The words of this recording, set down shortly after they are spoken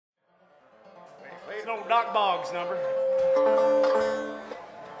old Doc Boggs number.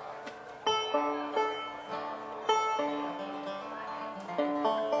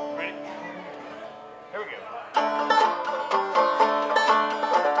 Ready? Here we go.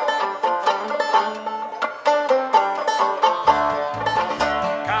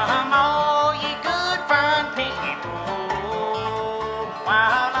 Come all ye good fine people,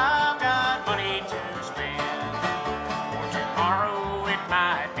 while I've got money to spend. For tomorrow it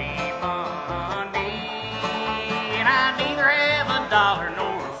might be Monday, and I neither have a dollar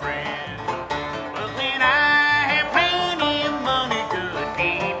nor a friend. But when I have plenty of money, good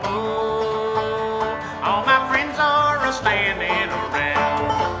people, all my friends are a-standing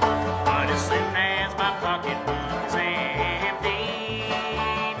around. But as soon as my pocketbook is empty,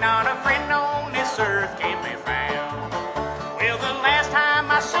 not a friend on this earth can be found. Well, the last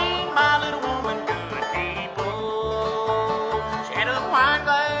time I seen my little woman, good people, she had a wine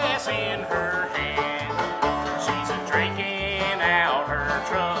glass in her hand. She's a-drinking out her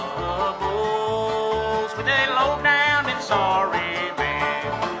troubles with a low-down and sorry man.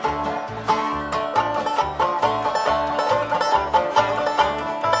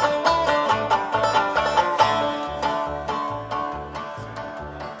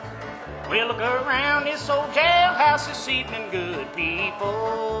 We'll look around this old jailhouse this evening, good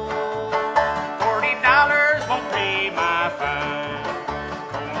people. $40 won't pay my fine.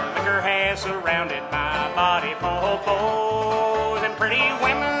 Corn liquor has surrounded my body, boys, and pretty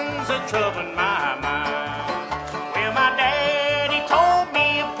women's a-troubling my mind. Well, my daddy told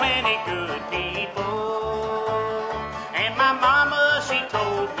me of plenty, good people, and my mama, she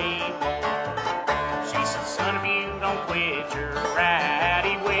told me more. She said, son of you, don't quit your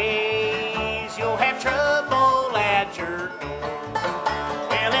ratty ways, you'll have trouble at your door.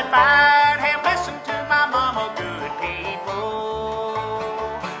 Well, if I'd have listened to my mama, good people,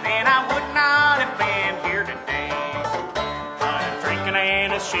 then I would not have been here today. But a drinking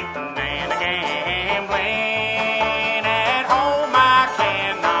and a shooting and a gambling, at home I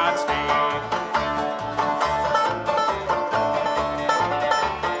cannot stand.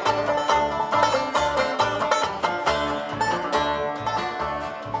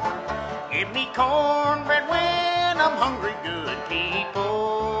 Give me cornbread when I'm hungry, good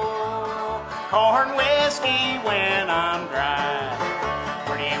people, corn whiskey when I'm dry.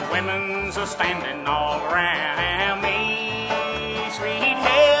 Pretty women's a-standing all around me, sweet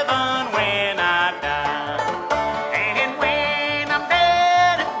heaven when I die. And when I'm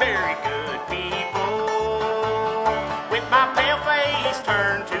dead and buried, good people, with my pale face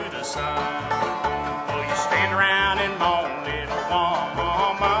turned to the sun,